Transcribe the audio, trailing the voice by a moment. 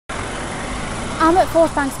I'm at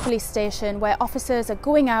Forthbanks Police Station, where officers are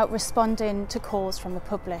going out responding to calls from the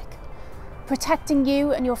public. Protecting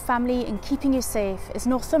you and your family and keeping you safe is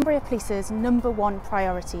Northumbria Police's #1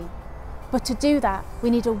 priority. But to do that, we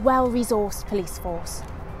need a well-resourced police force.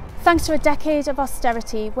 Thanks to a decade of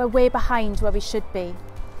austerity, we're way behind where we should be.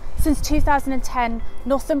 Since 2010,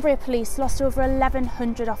 Northumbria Police lost over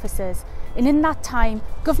 1,100 officers, and in that time,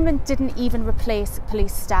 government didn't even replace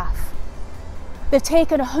police staff. They've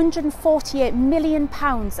taken £148 million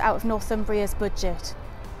out of Northumbria's budget.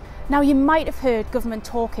 Now, you might have heard government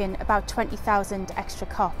talking about 20,000 extra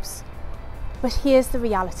cops, but here's the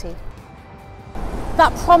reality.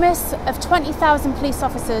 That promise of 20,000 police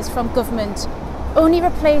officers from government only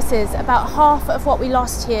replaces about half of what we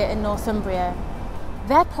lost here in Northumbria.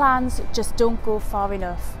 Their plans just don't go far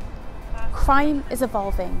enough. Crime is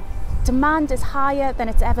evolving. Demand is higher than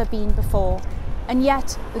it's ever been before. And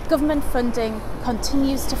yet, the government funding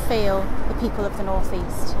continues to fail the people of the North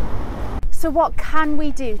East. So what can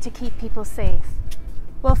we do to keep people safe?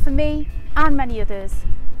 Well, for me and many others,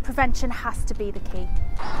 prevention has to be the key.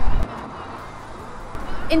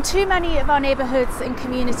 In too many of our neighbourhoods and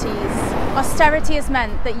communities, austerity has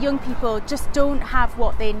meant that young people just don't have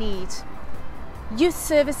what they need. Youth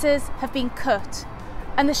services have been cut,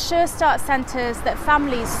 and the Sure Start centres that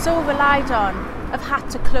families so relied on have had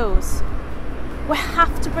to close. We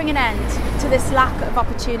have to bring an end to this lack of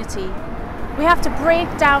opportunity. We have to break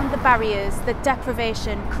down the barriers that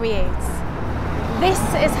deprivation creates. This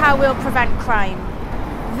is how we'll prevent crime.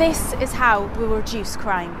 This is how we'll reduce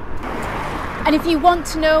crime. And if you want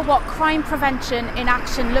to know what crime prevention in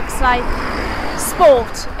action looks like,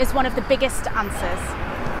 sport is one of the biggest answers.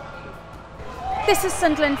 This is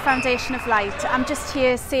Sunderland Foundation of Light. I'm just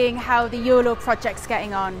here seeing how the YOLO project's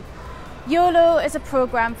getting on. YOLO is a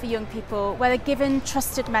programme for young people where they're given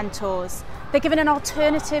trusted mentors. They're given an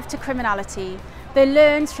alternative to criminality. They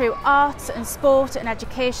learn through art and sport and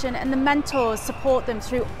education, and the mentors support them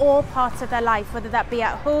through all parts of their life, whether that be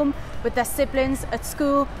at home, with their siblings, at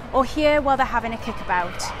school, or here while they're having a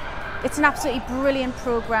kickabout. It's an absolutely brilliant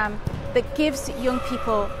programme that gives young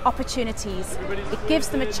people opportunities, it gives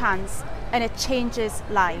them a chance, and it changes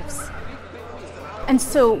lives. And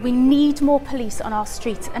so we need more police on our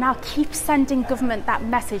streets, and I'll keep sending government that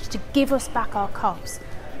message to give us back our cops.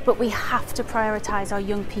 But we have to prioritise our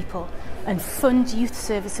young people and fund youth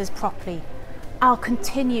services properly. I'll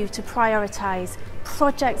continue to prioritise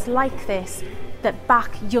projects like this that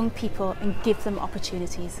back young people and give them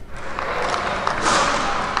opportunities.